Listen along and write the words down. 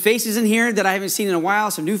Faces in here that I haven't seen in a while,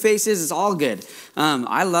 some new faces. It's all good.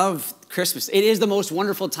 I love Christmas. It is the most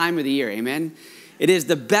wonderful time of the year. Amen. It is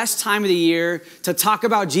the best time of the year to talk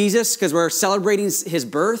about Jesus because we're celebrating his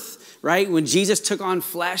birth, right? When Jesus took on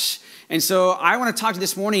flesh. And so I want to talk to you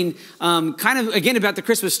this morning kind of, again, about the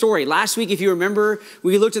Christmas story. Last week, if you remember,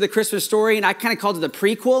 we looked at the Christmas story, and I kind of called it the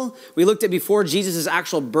prequel. We looked at before Jesus'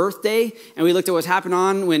 actual birthday, and we looked at what's happened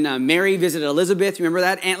on when Mary visited Elizabeth. You remember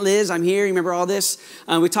that? Aunt Liz, I'm here. You remember all this?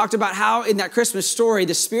 We talked about how in that Christmas story,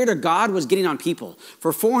 the Spirit of God was getting on people.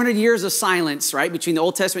 For 400 years of silence, right, between the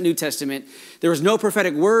Old Testament and New Testament, there was no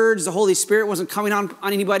prophetic words. The Holy Spirit wasn't coming on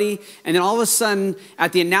anybody. And then all of a sudden,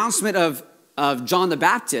 at the announcement of John the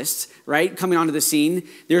Baptist, right, coming onto the scene,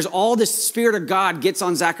 there's all this Spirit of God gets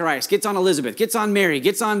on Zacharias, gets on Elizabeth, gets on Mary,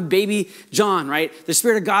 gets on baby John, right? The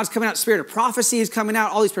Spirit of God's coming out, Spirit of prophecy is coming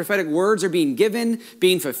out, all these prophetic words are being given,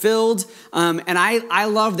 being fulfilled, and I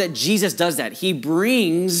love that Jesus does that. He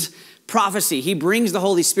brings prophecy. He brings the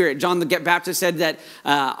Holy Spirit. John the Baptist said that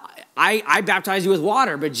I baptize you with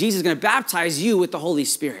water, but Jesus is going to baptize you with the Holy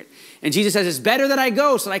Spirit. And Jesus says, it's better that I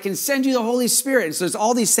go so that I can send you the Holy Spirit. And so there's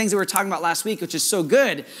all these things that we were talking about last week, which is so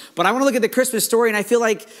good. But I want to look at the Christmas story, and I feel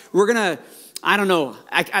like we're going to, I don't know,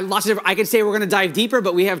 I could say we're going to dive deeper,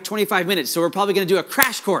 but we have 25 minutes, so we're probably going to do a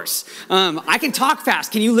crash course. I can talk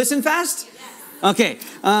fast. Can you listen fast? Okay.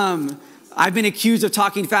 I've been accused of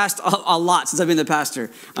talking fast a lot since I've been the pastor.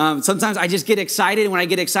 Sometimes I just get excited, and when I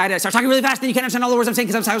get excited, I start talking really fast, and you can't understand all the words I'm saying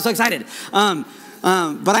because I'm so excited.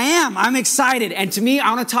 But I'm excited. And to me,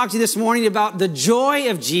 I want to talk to you this morning about the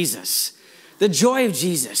joy of Jesus. The joy of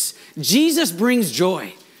Jesus. Jesus brings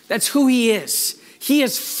joy. That's who he is. He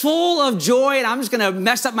is full of joy, and I'm just going to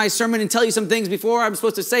mess up my sermon and tell you some things before I'm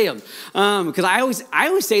supposed to say them. Because I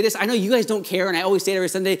always say this. I know you guys don't care, and I always say it every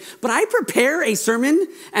Sunday, but I prepare a sermon,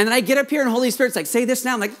 and then I get up here, and Holy Spirit's like, say this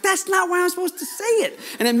now. I'm like, that's not why I'm supposed to say it.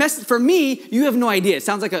 And it messes, for me, you have no idea. It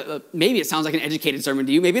sounds like maybe it sounds like an educated sermon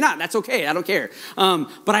to you. Maybe not. That's okay. I don't care.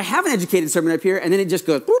 But I have an educated sermon up here, and then it just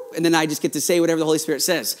goes, boop, and then I just get to say whatever the Holy Spirit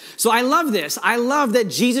says. So I love this. I love that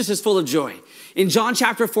Jesus is full of joy. In John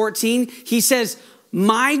chapter 14, he says,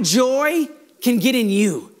 my joy can get in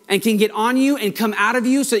you and can get on you and come out of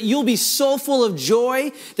you so that you'll be so full of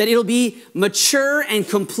joy that it'll be mature and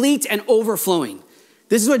complete and overflowing.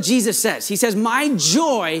 This is what Jesus says. He says, my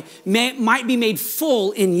joy might be made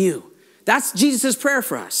full in you. That's Jesus' prayer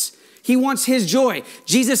for us. He wants his joy.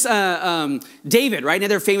 Jesus, David, right,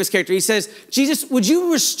 another famous character, he says, Jesus, would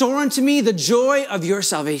you restore unto me the joy of your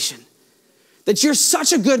salvation? That you're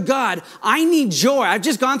such a good God. I need joy. I've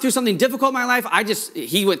just gone through something difficult in my life.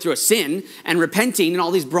 He went through a sin and repenting and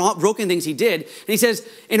all these broken things he did. And he says,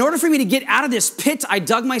 in order for me to get out of this pit I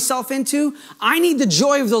dug myself into, I need the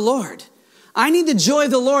joy of the Lord. I need the joy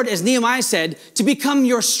of the Lord, as Nehemiah said, to become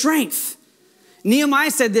your strength.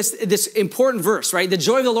 Nehemiah said this important verse, right? The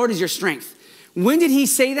joy of the Lord is your strength. When did he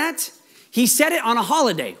say that? He said it on a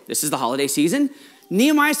holiday. This is the holiday season.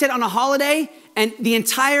 Nehemiah said on a holiday, and the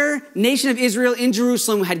entire nation of Israel in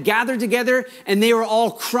Jerusalem had gathered together, and they were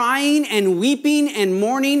all crying and weeping and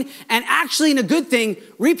mourning, and actually, in a good thing,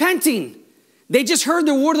 repenting. They just heard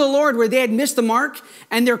the word of the Lord where they had missed the mark,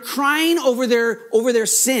 and they're crying over their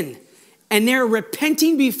sin, and they're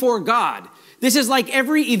repenting before God. This is like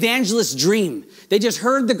every evangelist's dream. They just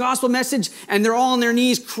heard the gospel message, and they're all on their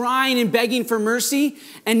knees crying and begging for mercy.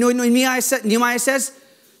 And Nehemiah says,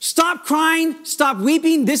 stop crying, stop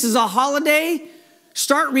weeping. This is a holiday.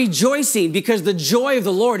 Start rejoicing because the joy of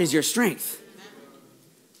the Lord is your strength.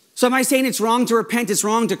 So am I saying it's wrong to repent? It's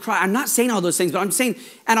wrong to cry? I'm not saying all those things, but I'm saying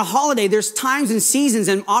at a holiday, there's times and seasons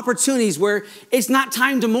and opportunities where it's not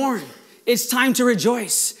time to mourn. It's time to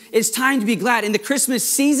rejoice. It's time to be glad. And the Christmas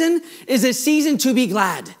season is a season to be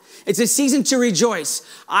glad. It's a season to rejoice.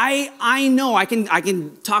 I know I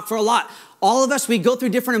can talk for a lot. All of us, we go through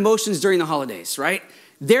different emotions during the holidays, right?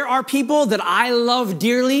 There are people that I love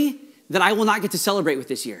dearly that I will not get to celebrate with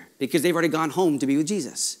this year because they've already gone home to be with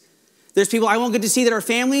Jesus. There's people I won't get to see that are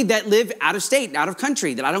family that live out of state, out of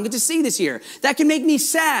country, that I don't get to see this year. That can make me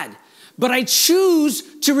sad. But I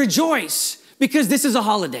choose to rejoice because this is a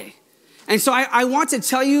holiday. And so I want to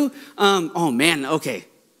tell you, okay.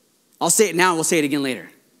 I'll say it now, we'll say it again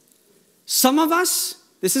later. Some of us,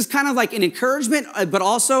 this is kind of like an encouragement, but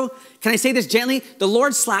also, can I say this gently? The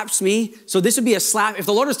Lord slaps me, so this would be a slap. If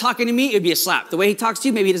the Lord was talking to me, it would be a slap. The way he talks to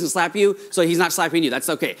you, maybe he doesn't slap you, so he's not slapping you. That's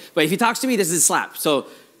okay. But if he talks to me, this is a slap. So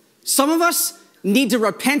some of us need to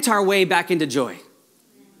repent our way back into joy.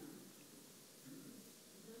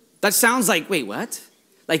 That sounds like, wait, what?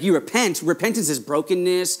 Like you repent. Repentance is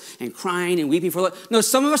brokenness and crying and weeping for. No,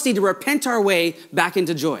 some of us need to repent our way back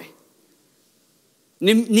into joy.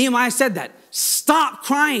 Nehemiah said that. Stop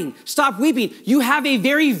crying. Stop weeping. You have a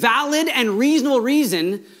very valid and reasonable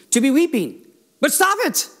reason to be weeping. But stop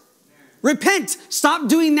it. Repent. Stop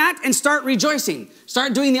doing that and start rejoicing.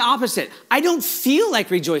 Start doing the opposite. I don't feel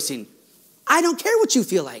like rejoicing. I don't care what you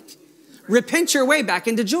feel like. Repent your way back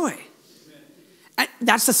into joy.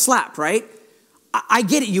 That's the slap, right? I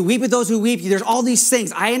get it. You weep with those who weep. There's all these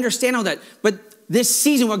things. I understand all that. But this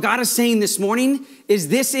season, what God is saying this morning is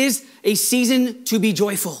this is a season to be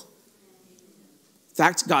joyful. In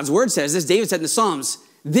fact, God's word says this. David said in the Psalms,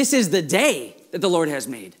 this is the day that the Lord has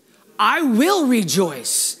made. I will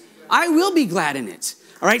rejoice. I will be glad in it.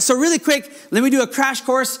 All right, so really quick, let me do a crash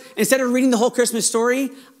course. Instead of reading the whole Christmas story,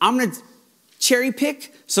 I'm going to cherry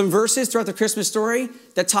pick some verses throughout the Christmas story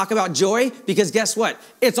that talk about joy, because guess what?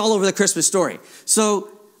 It's all over the Christmas story. So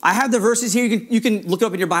I have the verses here. You can look it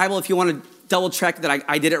up in your Bible if you want to double check that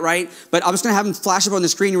I did it right. But I'm just going to have them flash up on the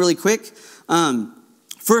screen really quick.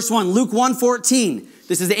 First one, Luke 1:14.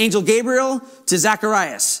 This is the angel Gabriel to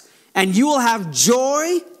Zacharias. And you will have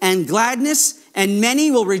joy and gladness, and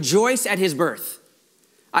many will rejoice at his birth.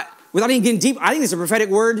 Without even getting deep, I think it's a prophetic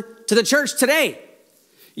word to the church today.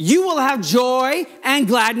 You will have joy and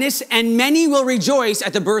gladness, and many will rejoice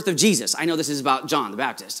at the birth of Jesus. I know this is about John the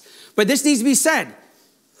Baptist, but this needs to be said.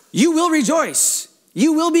 You will rejoice.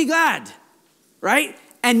 You will be glad, right?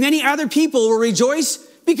 And many other people will rejoice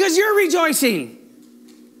because you're rejoicing.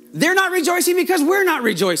 They're not rejoicing because we're not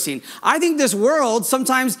rejoicing. I think this world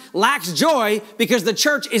sometimes lacks joy because the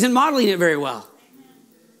church isn't modeling it very well.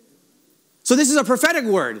 So this is a prophetic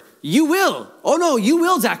word. You will. Oh no, you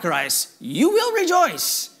will, Zacharias. You will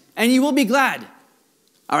rejoice and you will be glad.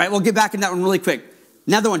 All right, we'll get back in that one really quick.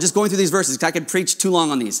 Another one, just going through these verses because I could preach too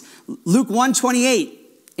long on these. Luke 1:28,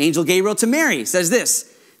 angel Gabriel to Mary says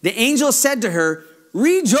this. The angel said to her,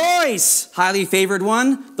 rejoice, highly favored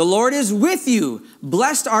one. The Lord is with you.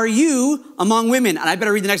 Blessed are you among women. And I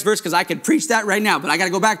better read the next verse because I could preach that right now, but I got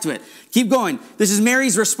to go back to it. Keep going. This is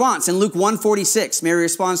Mary's response in Luke 1:46. Mary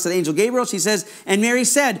responds to the angel Gabriel. She says, and Mary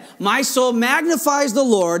said, my soul magnifies the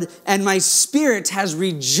Lord, and my spirit has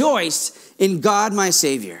rejoiced in God my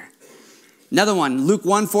Savior. Another one, Luke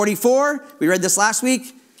 1:44. We read this last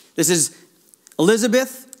week. This is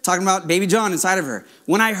Elizabeth talking about baby John inside of her.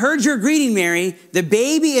 When I heard your greeting, Mary, the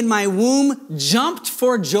baby in my womb jumped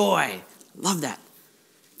for joy. Love that.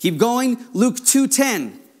 Keep going. Luke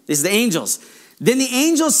 2:10. This is the angels. Then the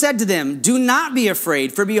angel said to them, do not be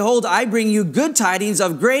afraid, for behold, I bring you good tidings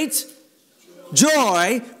of great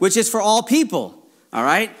joy, which is for all people. All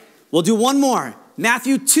right. We'll do one more.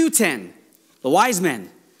 Matthew 2:10. The wise men.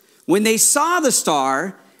 When they saw the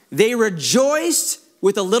star, they rejoiced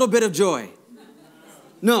with a little bit of joy.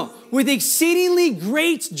 No, with exceedingly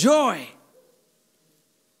great joy.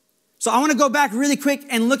 So I want to go back really quick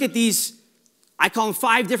and look at these, I call them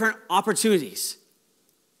 5 different opportunities.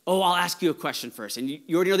 Oh, I'll ask you a question first. And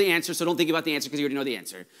you already know the answer, so don't think about the answer because you already know the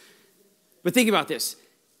answer. But think about this.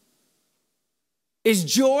 Is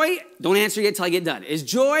joy, don't answer yet until I get done. Is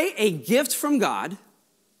joy a gift from God?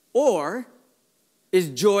 Or is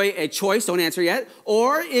joy a choice? Don't answer yet.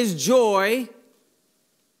 Or is joy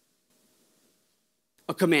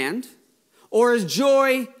a command? Or is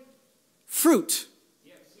joy fruit?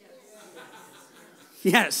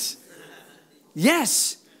 Yes.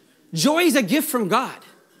 Yes. Joy is a gift from God.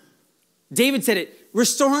 David said it,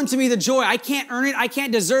 restore unto me the joy. I can't earn it. I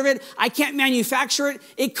can't deserve it. I can't manufacture it.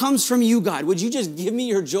 It comes from you, God. Would you just give me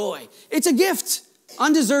your joy? It's a gift.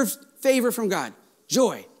 Undeserved favor from God.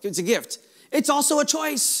 Joy. It's a gift. It's also a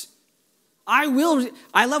choice. I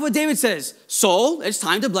love what David says. Soul, it's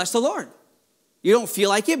time to bless the Lord. You don't feel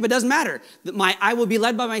like it, but it doesn't matter. I will be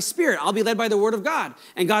led by my spirit. I'll be led by the word of God.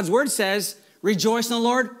 And God's word says, rejoice in the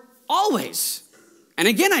Lord always. And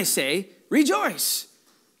again, I say, rejoice.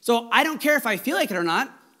 So I don't care if I feel like it or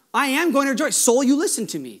not. I am going to rejoice. Soul, you listen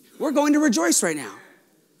to me. We're going to rejoice right now.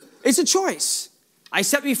 It's a choice. I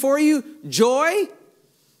set before you joy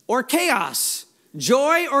or chaos,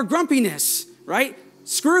 joy or grumpiness, right?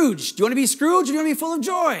 Scrooge. Do you want to be Scrooge or do you want to be full of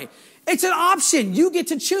joy? It's an option. You get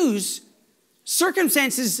to choose.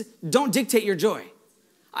 Circumstances don't dictate your joy.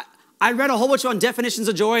 I read a whole bunch on definitions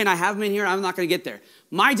of joy, and I have them in here. I'm not going to get there.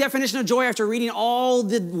 My definition of joy, after reading all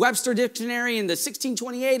the Webster Dictionary and the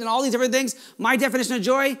 1628 and all these different things, my definition of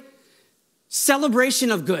joy, celebration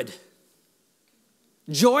of good.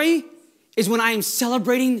 Joy is when I am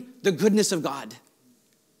celebrating the goodness of God.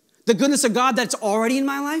 The goodness of God that's already in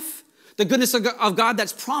my life. The goodness of God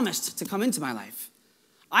that's promised to come into my life.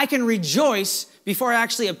 I can rejoice before I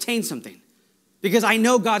actually obtain something. Because I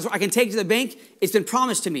know I can take it to the bank. It's been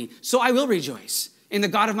promised to me. So I will rejoice in the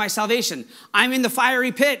God of my salvation. I'm in the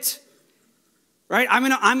fiery pit, right?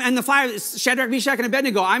 I'm in the fire. Shadrach, Meshach, and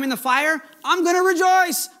Abednego. I'm in the fire. I'm going to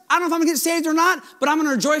rejoice. I don't know if I'm going to get saved or not, but I'm going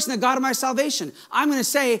to rejoice in the God of my salvation. I'm going to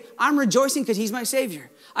say, I'm rejoicing because he's my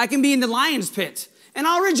Savior. I can be in the lion's pit, and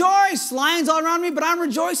I'll rejoice. Lions all around me, but I'm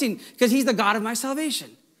rejoicing because he's the God of my salvation.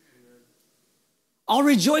 I'll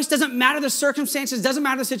rejoice. Doesn't matter the circumstances. Doesn't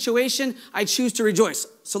matter the situation. I choose to rejoice.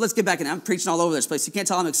 So let's get back in. I'm preaching all over this place. You can't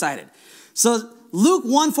tell I'm excited. So Luke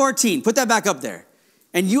 1:14, put that back up there.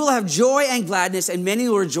 And you will have joy and gladness, and many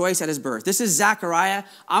will rejoice at his birth. This is Zechariah.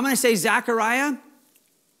 I'm going to say Zechariah,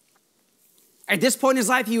 at this point in his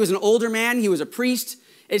life, he was an older man. He was a priest.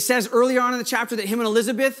 It says earlier on in the chapter that him and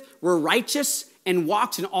Elizabeth were righteous and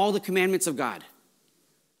walked in all the commandments of God.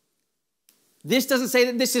 This doesn't say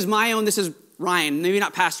that this is my own, this is Ryan. Maybe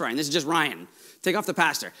not Pastor Ryan. This is just Ryan. Take off the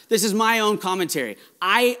pastor. This is my own commentary.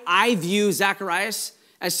 I view Zacharias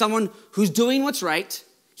as someone who's doing what's right.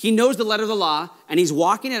 He knows the letter of the law, and he's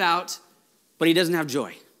walking it out, but he doesn't have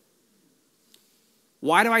joy.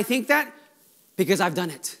 Why do I think that? Because I've done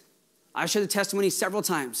it. I've shared the testimony several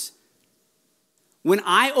times. When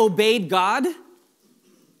I obeyed God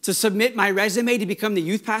to submit my resume to become the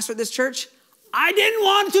youth pastor at this church, I didn't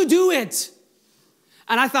want to do it.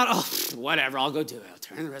 And I thought, oh, whatever, I'll go do it. I'll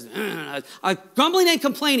turn the resume. Grumbling and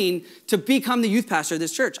complaining to become the youth pastor of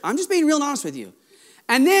this church. I'm just being real and honest with you.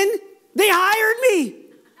 And then they hired me.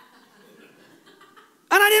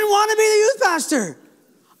 And I didn't want to be the youth pastor.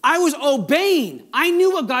 I was obeying. I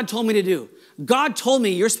knew what God told me to do. God told me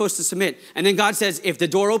you're supposed to submit. And then God says, if the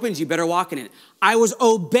door opens, you better walk in it. I was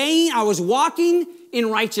obeying. I was walking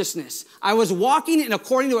in righteousness. I was walking in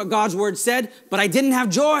according to what God's word said, but I didn't have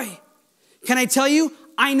joy. Can I tell you,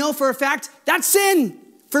 I know for a fact that's sin.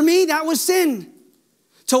 For me, that was sin.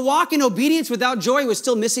 To walk in obedience without joy was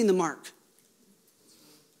still missing the mark.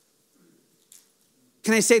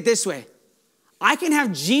 Can I say it this way? I can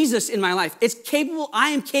have Jesus in my life. It's capable. I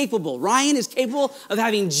am capable. Ryan is capable of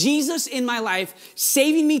having Jesus in my life,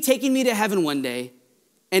 saving me, taking me to heaven one day,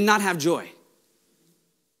 and not have joy.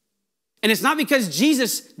 And it's not because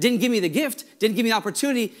Jesus didn't give me the gift, didn't give me the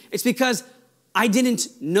opportunity. It's because I didn't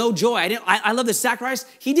know joy. I love this Zacharias.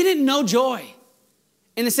 He didn't know joy.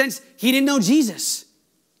 In the sense, he didn't know Jesus.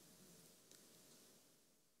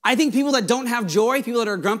 I think people that don't have joy, people that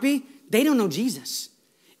are grumpy, they don't know Jesus.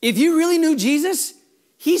 If you really knew Jesus,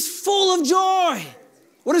 he's full of joy.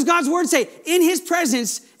 What does God's word say? In his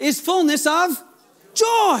presence is fullness of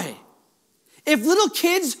joy. If little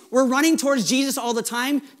kids were running towards Jesus all the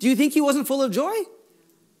time, do you think he wasn't full of joy?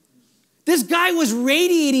 This guy was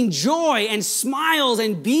radiating joy and smiles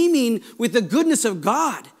and beaming with the goodness of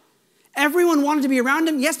God. Everyone wanted to be around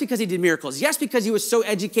him, yes, because he did miracles. Yes, because he was so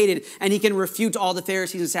educated and he can refute all the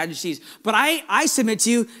Pharisees and Sadducees. But I submit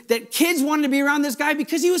to you that kids wanted to be around this guy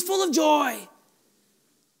because he was full of joy.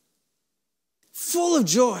 Full of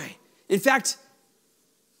joy. In fact,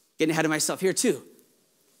 getting ahead of myself here too.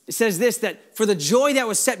 It says this, that for the joy that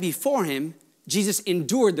was set before him, Jesus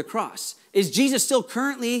endured the cross. Is Jesus still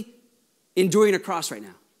currently enduring a cross right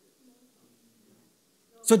now?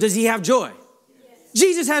 So does he have joy?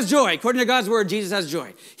 Jesus has joy. According to God's word, Jesus has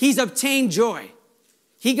joy. He's obtained joy.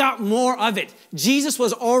 He got more of it. Jesus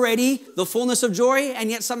was already the fullness of joy, and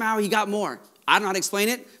yet somehow he got more. I don't know how to explain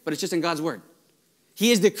it, but it's just in God's word.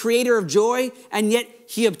 He is the creator of joy, and yet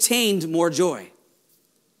he obtained more joy.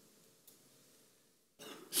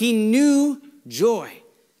 He knew joy.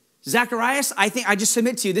 Zacharias, I just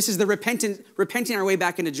submit to you, this is the repenting our way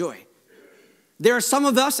back into joy. There are some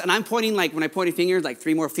of us, and I'm pointing, like when I point fingers, like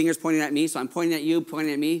 3 more fingers pointing at me, so I'm pointing at you,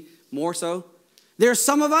 pointing at me, more so. There are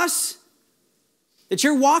some of us that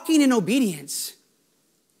you're walking in obedience,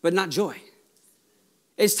 but not joy.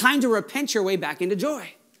 It's time to repent your way back into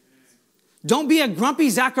joy. Don't be a grumpy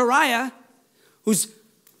Zechariah who's,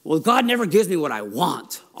 well, God never gives me what I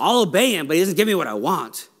want. I'll obey him, but he doesn't give me what I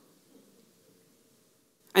want.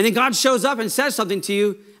 And then God shows up and says something to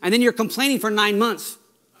you, and then you're complaining for 9 months.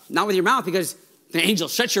 Not with your mouth, because the angel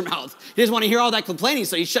shuts your mouth. He doesn't want to hear all that complaining,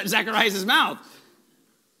 so he shut Zacharias' mouth.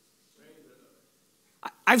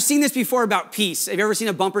 I've seen this before about peace. Have you ever seen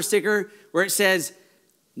a bumper sticker where it says,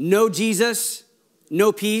 no Jesus,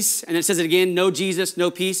 no peace, and it says it again, no Jesus,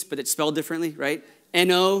 no peace, but it's spelled differently, right?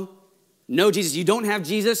 N-O, no Jesus. You don't have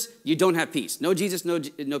Jesus, you don't have peace. No Jesus,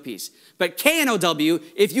 no peace. But K-N-O-W,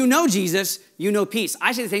 if you know Jesus, you know peace.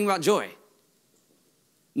 I say the thing about joy.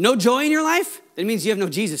 No joy in your life, that means you have no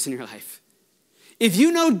Jesus in your life. If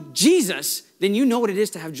you know Jesus, then you know what it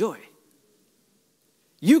is to have joy.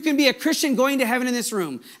 You can be a Christian going to heaven in this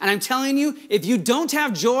room. And I'm telling you, if you don't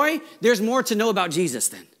have joy, there's more to know about Jesus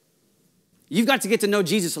then. You've got to get to know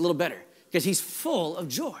Jesus a little better because he's full of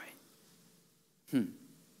joy.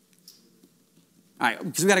 All right,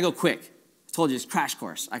 because we got to go quick. I told you, it's crash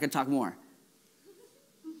course. I could talk more.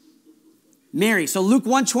 Mary, so Luke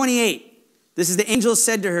 1:28. This is the angel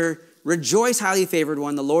said to her, rejoice, highly favored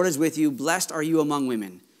one. The Lord is with you. Blessed are you among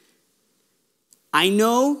women. I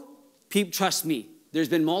know, trust me, there's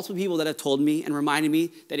been multiple people that have told me and reminded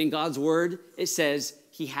me that in God's word, it says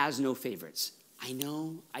he has no favorites. I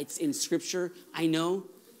know, it's in scripture, I know.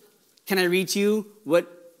 Can I read to you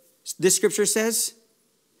what this scripture says?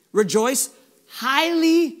 Rejoice,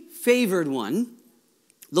 highly favored one.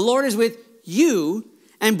 The Lord is with you,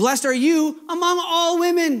 and blessed are you among all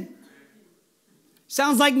women.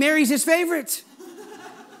 Sounds like Mary's his favorite.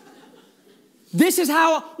 This is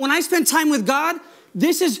how, when I spend time with God,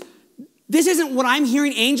 this isn't what I'm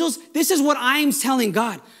hearing angels. This is what I'm telling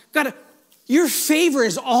God. God, your favor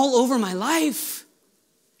is all over my life.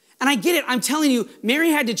 And I get it. I'm telling you,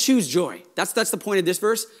 Mary had to choose joy. That's the point of this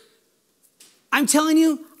verse. I'm telling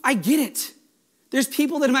you, I get it. There's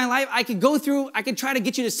people that in my life I could go through, I could try to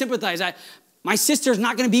get you to sympathize. My sister's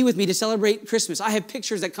not going to be with me to celebrate Christmas. I have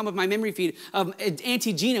pictures that come up my memory feed of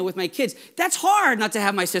Auntie Gina with my kids. That's hard not to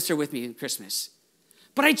have my sister with me at Christmas.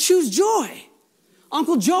 But I choose joy.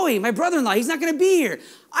 Uncle Joey, my brother-in-law, he's not going to be here.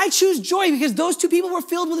 I choose joy because those two people were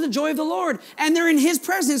filled with the joy of the Lord, and they're in his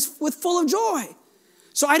presence full of joy.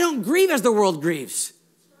 So I don't grieve as the world grieves.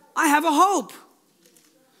 I have a hope.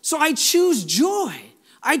 So I choose joy.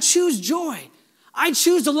 I choose joy. I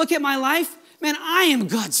choose to look at my life. Man, I am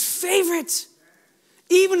God's favorite.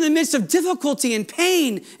 Even in the midst of difficulty and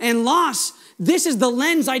pain and loss, this is the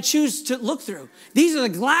lens I choose to look through. These are the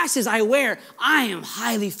glasses I wear. I am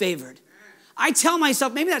highly favored. I tell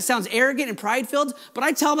myself, maybe that sounds arrogant and pride-filled, but I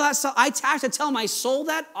have to tell my soul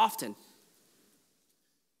that often.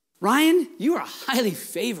 Ryan, you are highly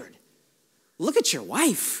favored. Look at your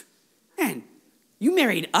wife. Man, you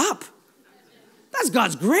married up. That's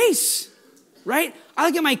God's grace, right? I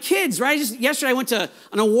look at my kids, right? Yesterday I went to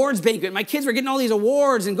an awards banquet. My kids were getting all these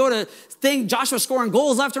awards and go to Joshua scoring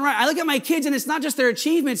goals left and right. I look at my kids and it's not just their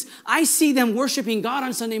achievements. I see them worshiping God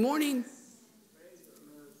on Sunday morning.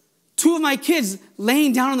 Two of my kids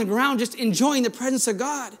laying down on the ground just enjoying the presence of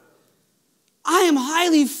God. I am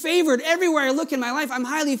highly favored. Everywhere I look in my life, I'm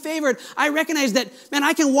highly favored. I recognize that, man,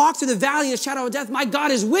 I can walk through the valley of the shadow of death. My God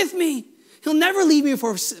is with me. He'll never leave me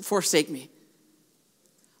or forsake me.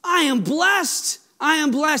 I am blessed. I am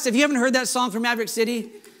blessed. If you haven't heard that song from Maverick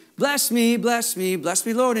City, bless me,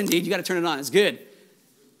 Lord, indeed. You got to turn it on. It's good.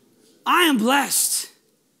 I am blessed.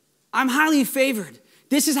 I'm highly favored.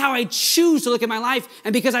 This is how I choose to look at my life.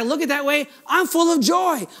 And because I look at it that way, I'm full of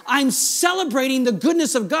joy. I'm celebrating the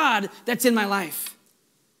goodness of God that's in my life.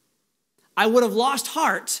 I would have lost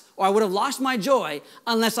heart or I would have lost my joy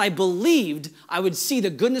unless I believed I would see the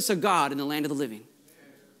goodness of God in the land of the living.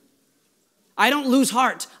 I don't lose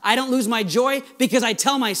heart. I don't lose my joy because I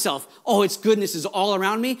tell myself, oh, its goodness is all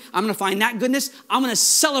around me. I'm going to find that goodness. I'm going to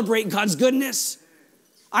celebrate God's goodness.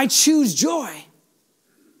 I choose joy.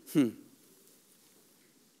 In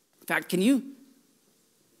fact, can you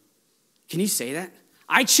say that?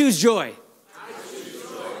 I choose joy. I choose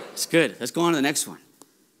joy. It's good. Let's go on to the next one.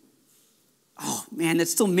 Oh, man,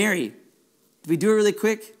 that's still Mary. Did we do it really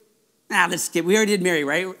quick? Let's skip. We already did Mary,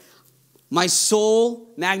 right? My soul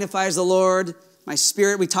magnifies the Lord. My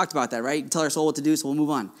spirit, we talked about that, right? You can tell our soul what to do, so we'll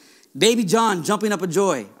move on. Baby John jumping up with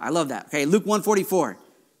joy. I love that. Okay, Luke 1:44,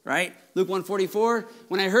 right? Luke 1:44.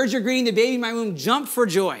 When I heard your greeting, the baby in my womb jumped for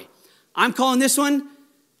joy. I'm calling this one,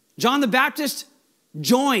 John the Baptist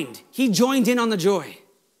joined. He joined in on the joy.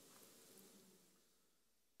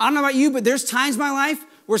 I don't know about you, but there's times in my life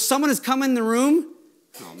where someone has come in the room.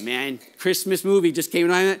 Oh, man, Christmas movie just came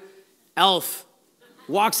in. Elf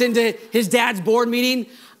walks into his dad's board meeting.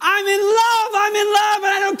 I'm in love,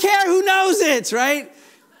 and I don't care who knows it, right?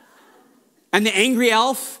 And the angry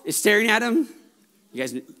elf is staring at him. You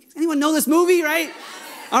guys, anyone know this movie, right?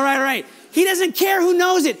 All right. He doesn't care who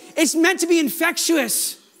knows it. It's meant to be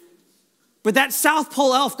infectious. But that South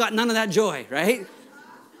Pole elf got none of that joy, right?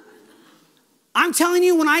 I'm telling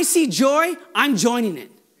you, when I see joy, I'm joining it.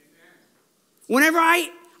 Whenever I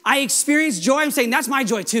experience joy, I'm saying, that's my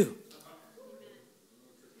joy too.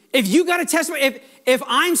 If you got a testimony,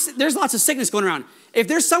 there's lots of sickness going around. If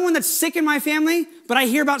there's someone that's sick in my family, but I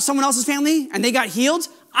hear about someone else's family and they got healed,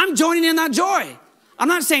 I'm joining in that joy. I'm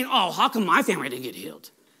not saying, oh, how come my family didn't get healed?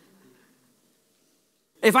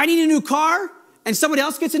 If I need a new car and somebody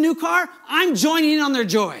else gets a new car, I'm joining in on their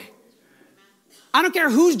joy. I don't care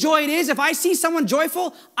whose joy it is. If I see someone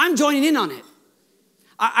joyful, I'm joining in on it.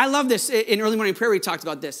 I love this. In early morning prayer, we talked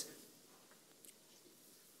about this.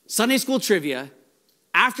 Sunday school trivia.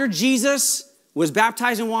 After Jesus was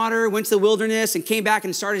baptized in water, went to the wilderness, and came back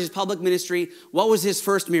and started his public ministry. What was his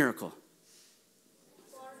first miracle?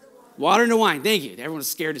 Water into wine. Thank you. Everyone's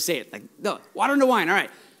scared to say it. Like, no, water into wine. All right.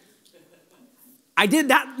 I did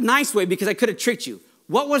that nice way because I could have tricked you.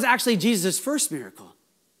 What was actually Jesus' first miracle?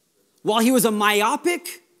 While he was a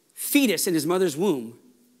myopic fetus in his mother's womb,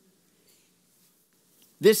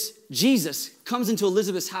 this Jesus comes into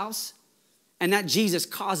Elizabeth's house, and that Jesus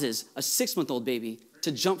causes a 6-month-old baby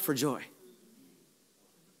to jump for joy.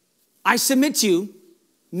 I submit to you,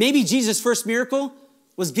 maybe Jesus' first miracle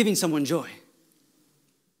was giving someone joy.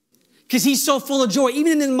 Because he's so full of joy.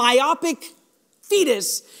 Even in the myopic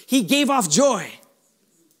fetus, he gave off joy.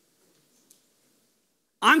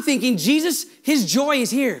 I'm thinking, Jesus, his joy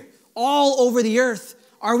is here all over the earth.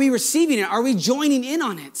 Are we receiving it? Are we joining in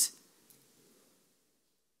on it?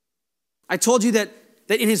 I told you that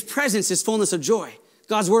in his presence is fullness of joy.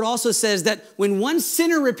 God's word also says that when one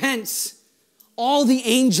sinner repents, all the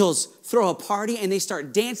angels throw a party and they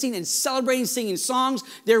start dancing and celebrating, singing songs.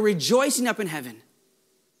 They're rejoicing up in heaven.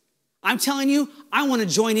 I'm telling you, I want to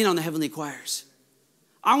join in on the heavenly choirs.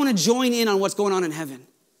 I want to join in on what's going on in heaven.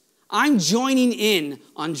 I'm joining in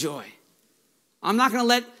on joy. I'm not going to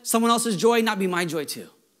let someone else's joy not be my joy too.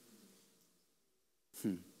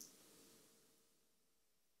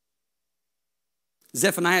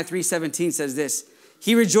 Zephaniah 3:17 says this,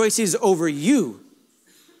 he rejoices over you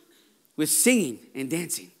with singing and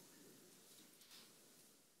dancing.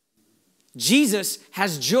 Jesus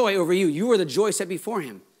has joy over you. You are the joy set before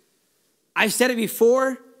him. I've said it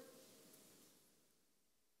before.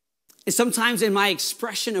 And sometimes in my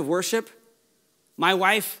expression of worship, my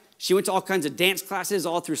wife, she went to all kinds of dance classes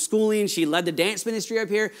all through schooling. She led the dance ministry up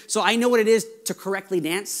here. So I know what it is to correctly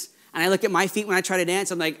dance. And I look at my feet when I try to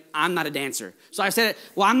dance. I'm like, I'm not a dancer. So I said,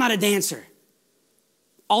 well, I'm not a dancer.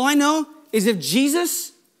 All I know is if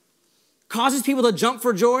Jesus causes people to jump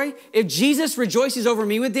for joy, if Jesus rejoices over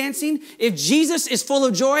me with dancing, if Jesus is full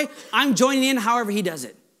of joy, I'm joining in however he does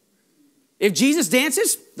it. If Jesus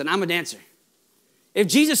dances, then I'm a dancer. If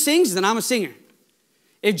Jesus sings, then I'm a singer.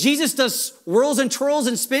 If Jesus does whirls and twirls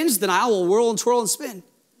and spins, then I will whirl and twirl and spin.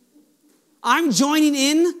 I'm joining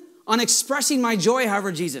in on expressing my joy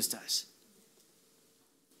however Jesus does.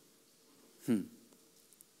 All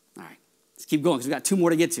right, let's keep going because we've got 2 more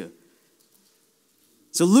to get to.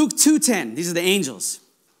 So Luke 2:10, these are the angels.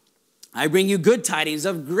 I bring you good tidings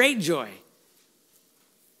of great joy.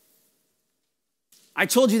 I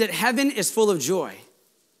told you that heaven is full of joy.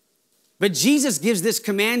 But Jesus gives this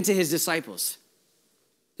command to his disciples.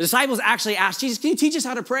 The disciples actually asked Jesus, can you teach us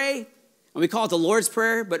how to pray? And we call it the Lord's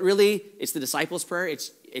Prayer, but really it's the disciples' prayer.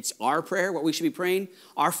 It's our prayer, what we should be praying.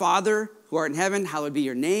 Our Father, who art in heaven, hallowed be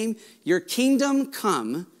your name. Your kingdom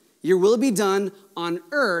come, your will be done on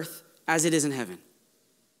earth as it is in heaven.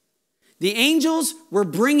 The angels were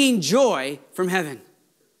bringing joy from heaven.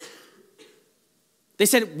 They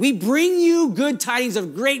said, we bring you good tidings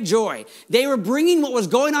of great joy. They were bringing what was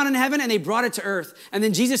going on in heaven and they brought it to earth. And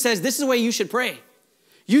then Jesus says, this is the way you should pray.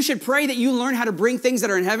 You should pray that you learn how to bring things that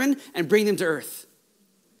are in heaven and bring them to earth.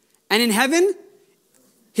 And in heaven,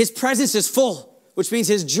 his presence is full, which means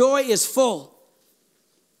his joy is full.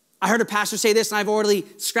 I heard a pastor say this, and I've already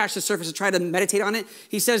scratched the surface and tried to meditate on it.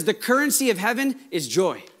 He says, the currency of heaven is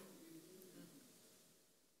joy.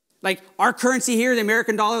 Like our currency here, the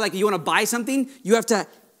American dollar, like you want to buy something, you have to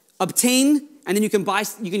obtain, and then you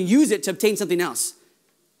can use it to obtain something else.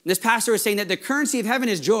 And this pastor was saying that the currency of heaven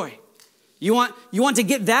is joy. You want to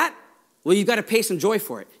get that? Well, you've got to pay some joy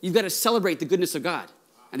for it. You've got to celebrate the goodness of God,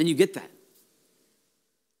 and then you get that.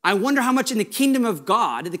 I wonder how much in the kingdom of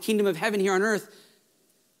God, the kingdom of heaven here on earth,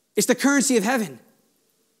 it's the currency of heaven.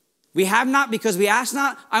 We have not because we ask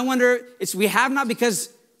not. I wonder, it's we have not because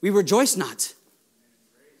we rejoice not.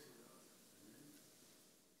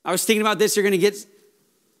 I was thinking about this. You're going to get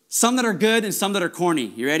some that are good and some that are corny.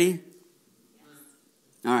 You ready?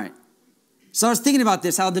 All right. So I was thinking about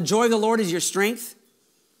this, how the joy of the Lord is your strength.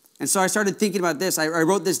 And so I started thinking about this. I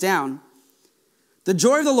wrote this down. The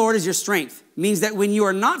joy of the Lord is your strength means that when you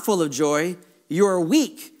are not full of joy, you are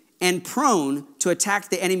weak and prone to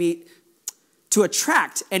attract enemy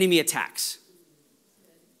attacks.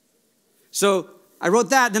 So I wrote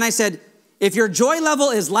that. Then I said, if your joy level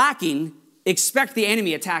is lacking, expect the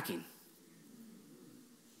enemy attacking.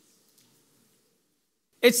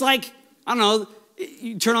 It's like, I don't know,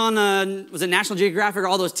 you turn on, was it National Geographic or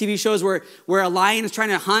all those TV shows where a lion is trying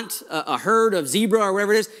to hunt a herd of zebra or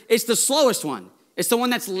whatever it is. It's the slowest one. It's the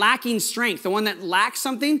one that's lacking strength. The one that lacks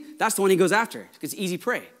something, that's the one he goes after. It's easy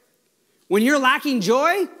prey. When you're lacking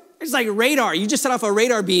joy, it's like radar. You just set off a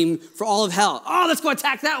radar beam for all of hell. Oh, let's go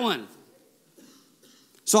attack that one.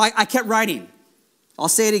 So I kept writing. I'll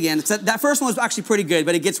say it again. That first one was actually pretty good,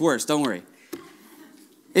 but it gets worse. Don't worry.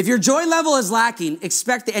 If your joy level is lacking,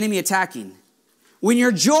 expect the enemy attacking. When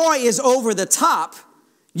your joy is over the top,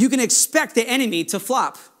 you can expect the enemy to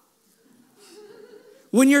flop.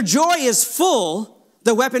 When your joy is full,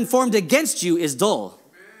 the weapon formed against you is dull.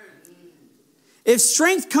 If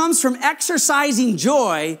strength comes from exercising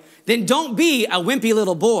joy, then don't be a wimpy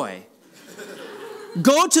little boy.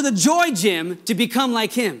 Go to the joy gym to become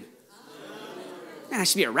like him. Man, I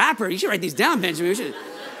should be a rapper. You should write these down, Benjamin. We should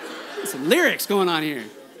some lyrics going on here.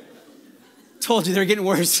 Told you they're getting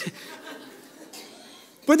worse.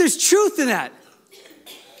 But there's truth to that.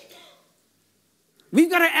 We've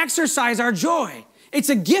got to exercise our joy. It's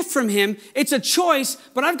a gift from him. It's a choice,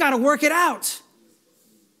 but I've got to work it out.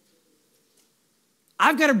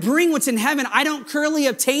 I've got to bring what's in heaven. I don't currently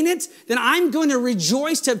obtain it, then I'm going to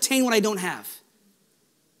rejoice to obtain what I don't have.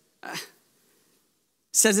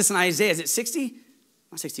 Says this in Isaiah. Is it 60?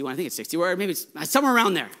 Not 61. I think it's 60. Or maybe it's somewhere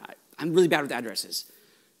around there. I'm really bad with addresses.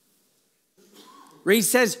 Where he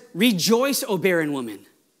says, rejoice, O barren woman.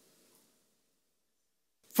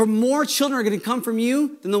 For more children are going to come from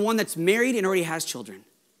you than the one that's married and already has children.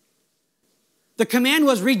 The command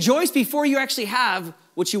was rejoice before you actually have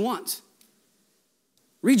what you want.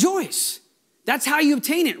 Rejoice. That's how you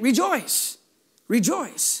obtain it. Rejoice.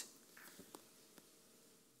 Rejoice.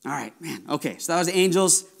 All right, man. Okay, so that was the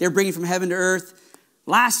angels. They're bringing from heaven to earth.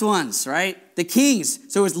 Last ones, right? The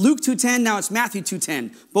kings. So it's Luke 2:10. Now it's Matthew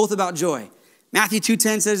 2:10. Both about joy. Matthew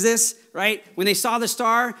 2:10 says this, right? When they saw the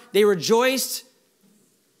star, they rejoiced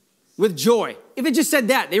with joy. If it just said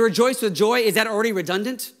that, they rejoiced with joy, is that already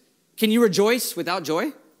redundant? Can you rejoice without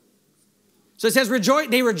joy? So it says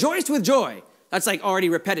they rejoiced with joy. That's like already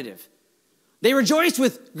repetitive. They rejoiced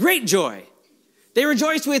with great joy. They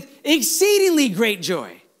rejoiced with exceedingly great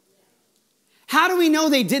joy. How do we know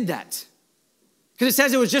they did that? Because it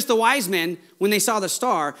says it was just the wise men when they saw the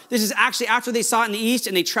star. This is actually after they saw it in the east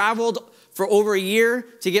and they traveled for over a year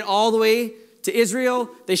to get all the way to Israel.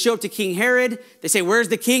 They show up to King Herod. They say, where's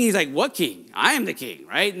the king? He's like, what king? I am the king,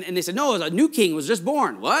 right? And they said, no, a new king was just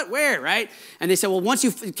born. What? Where, right? And they said, well,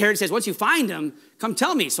 Herod says, once you find him, come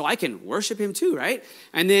tell me so I can worship him too, right?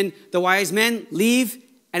 And then the wise men leave,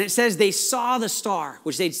 and it says they saw the star,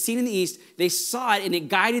 which they'd seen in the east. They saw it, and it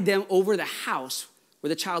guided them over the house where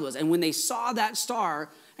the child was. And when they saw that star,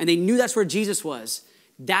 and they knew that's where Jesus was,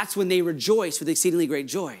 that's when they rejoiced with exceedingly great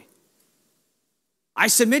joy. I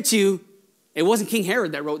submit to you, it wasn't King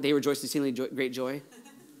Herod that wrote they rejoiced with exceedingly great joy.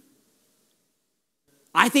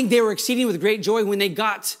 I think they were exceeding with great joy when they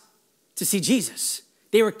got to see Jesus.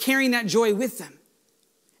 They were carrying that joy with them.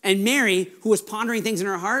 And Mary, who was pondering things in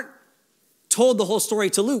her heart, told the whole story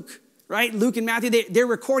to Luke, right? Luke and Matthew, they're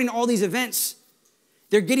recording all these events.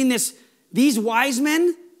 They're getting these wise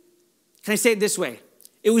men, can I say it this way?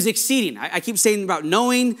 It was exceeding. I keep saying about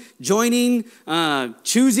knowing, joining,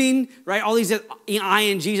 choosing, right? All these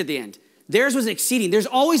INGs at the end. Theirs was exceeding. There's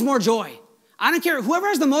always more joy. I don't care. Whoever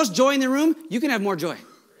has the most joy in the room, you can have more joy.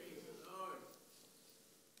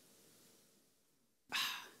 A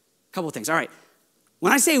couple of things. All right.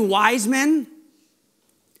 When I say wise men,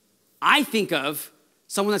 I think of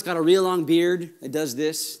someone that's got a real long beard, that does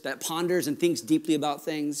this, that ponders and thinks deeply about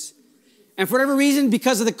things. And for whatever reason,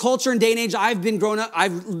 because of the culture and day and age I've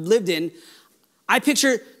lived in, I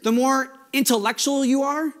picture the more intellectual you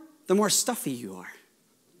are, the more stuffy you are.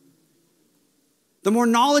 The more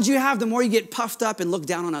knowledge you have, the more you get puffed up and look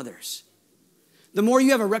down on others. The more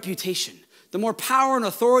you have a reputation, the more power and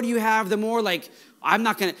authority you have, the more like,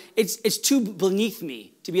 it's too beneath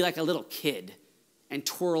me to be like a little kid and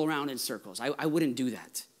twirl around in circles. I wouldn't do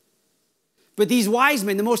that. But these wise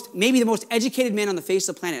men, maybe the most educated men on the face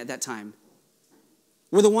of the planet at that time,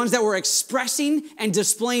 were the ones that were expressing and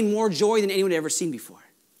displaying more joy than anyone had ever seen before.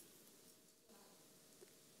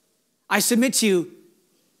 I submit to you,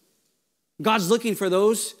 God's looking for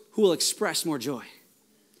those who will express more joy.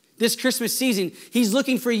 This Christmas season, he's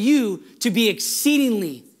looking for you to be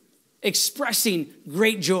exceedingly expressing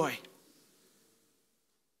great joy.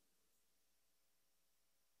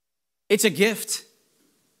 It's a gift.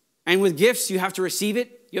 And with gifts, you have to receive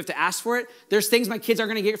it. You have to ask for it. There's things my kids are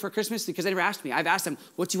going to get for Christmas because they never asked me. I've asked them,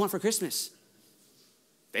 what do you want for Christmas?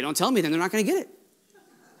 They don't tell me, then they're not going to get it.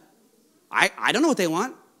 I don't know what they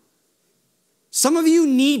want. Some of you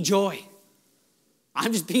need joy.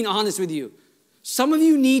 I'm just being honest with you. Some of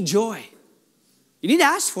you need joy. You need to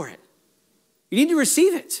ask for it. You need to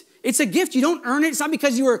receive it. It's a gift. You don't earn it. It's not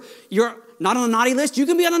because you're not on a naughty list. You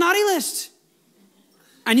can be on a naughty list.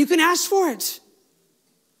 And you can ask for it.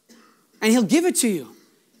 And he'll give it to you.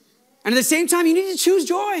 And at the same time, you need to choose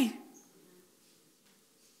joy.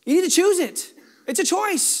 You need to choose it. It's a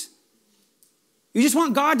choice. You just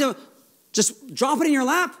want God to just drop it in your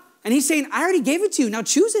lap. And he's saying, I already gave it to you. Now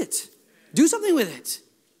choose it. Do something with it.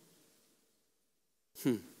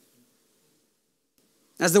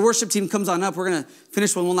 As the worship team comes on up, we're going to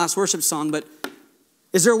finish with one last worship song. But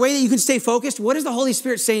is there a way that you can stay focused? What is the Holy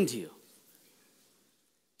Spirit saying to you?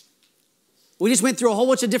 We just went through a whole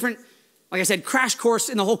bunch of different, like I said, crash course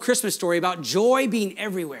in the whole Christmas story about joy being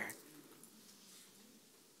everywhere.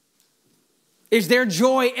 Is there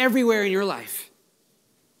joy everywhere in your life?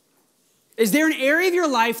 Is there an area of your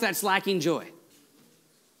life that's lacking joy?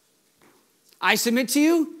 I submit to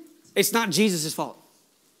you, it's not Jesus' fault.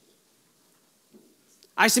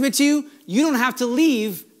 I submit to you, you don't have to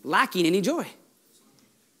leave lacking any joy.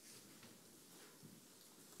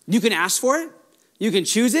 You can ask for it. You can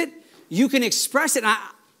choose it. You can express it. And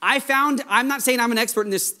I found, I'm not saying I'm an expert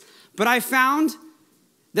in this, but I found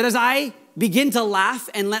that as I begin to laugh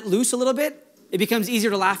and let loose a little bit, it becomes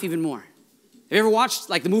easier to laugh even more. Have you ever watched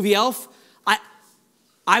like the movie Elf?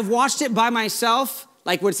 I've watched it by myself,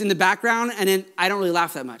 like what's in the background, and then I don't really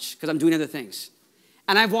laugh that much because I'm doing other things.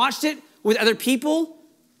 And I've watched it with other people,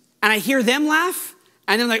 and I hear them laugh,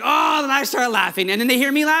 and then like, oh, then I start laughing. And then they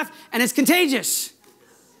hear me laugh, and it's contagious.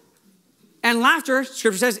 And laughter,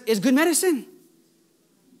 Scripture says, is good medicine.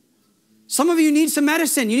 Some of you need some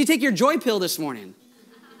medicine. You need to take your joy pill this morning.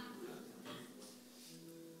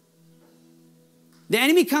 The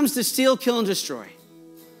enemy comes to steal, kill, and destroy.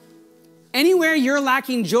 Anywhere you're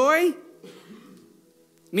lacking joy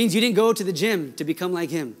means you didn't go to the gym to become like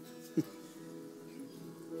him.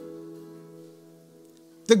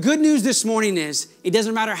 The good news this morning is it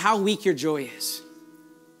doesn't matter how weak your joy is.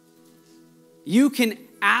 You can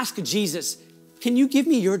ask Jesus, can you give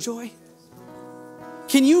me your joy?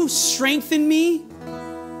 Can you strengthen me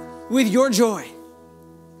with your joy?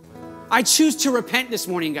 I choose to repent this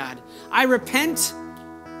morning, God. I repent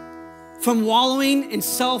from wallowing in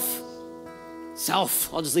self.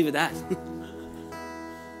 I'll just leave it at that.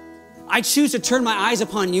 I choose to turn my eyes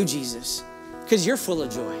upon you, Jesus, because you're full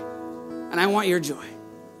of joy, and I want your joy.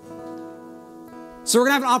 So we're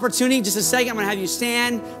going to have an opportunity, just a second, I'm going to have you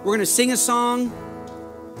stand. We're going to sing a song,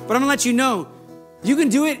 but I'm going to let you know, you can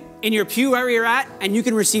do it in your pew wherever you're at, and you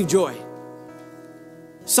can receive joy.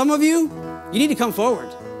 Some of you need to come forward.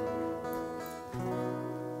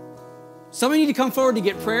 Some of you need to come forward to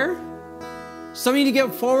get prayer. Some of you need to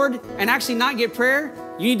get forward and actually not get prayer.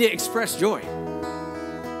 You need to express joy.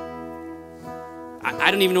 I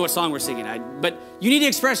don't even know what song we're singing, but you need to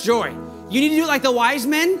express joy. You need to do it like the wise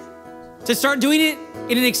men, to start doing it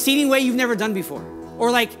in an exceeding way you've never done before.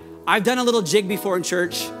 Or like, I've done a little jig before in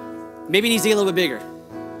church. Maybe it needs to get a little bit bigger.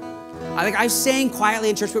 I sang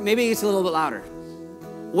quietly in church, but maybe it gets a little bit louder.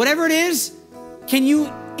 Whatever it is, can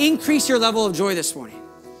you increase your level of joy this morning?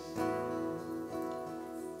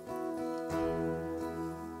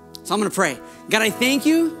 So I'm going to pray. God, I thank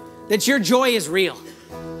you that your joy is real.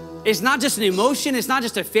 It's not just an emotion. It's not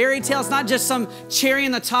just a fairy tale. It's not just some cherry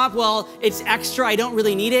on the top. Well, it's extra. I don't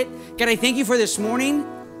really need it. God, I thank you for this morning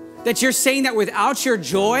that you're saying that without your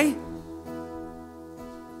joy,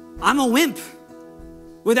 I'm a wimp.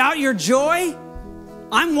 Without your joy,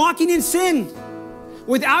 I'm walking in sin.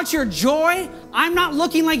 Without your joy, I'm not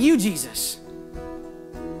looking like you, Jesus.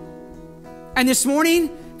 And this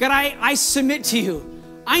morning, God, I submit to you.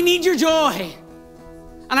 I need your joy.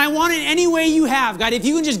 And I want it any way you have. God, if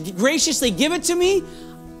you can just graciously give it to me,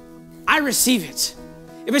 I receive it.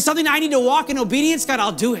 If it's something I need to walk in obedience, God,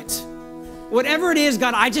 I'll do it. Whatever it is,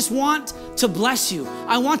 God, I just want to bless you.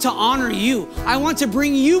 I want to honor you. I want to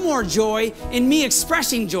bring you more joy in me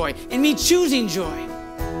expressing joy, in me choosing joy.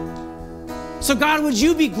 So God, would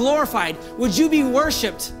you be glorified? Would you be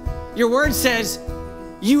worshiped? Your word says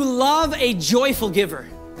you love a joyful giver.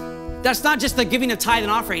 That's not just the giving of tithe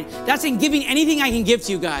and offering. That's in giving anything I can give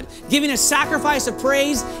to you, God. Giving a sacrifice of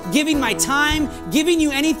praise, giving my time, giving you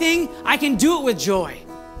anything, I can do it with joy.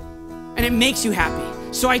 And it makes you happy.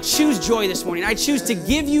 So I choose joy this morning. I choose to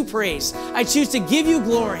give you praise. I choose to give you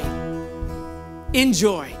glory in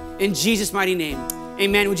joy. In Jesus' mighty name.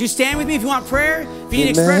 Amen. Would you stand with me if you want prayer? If you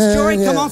need to express joy, come on.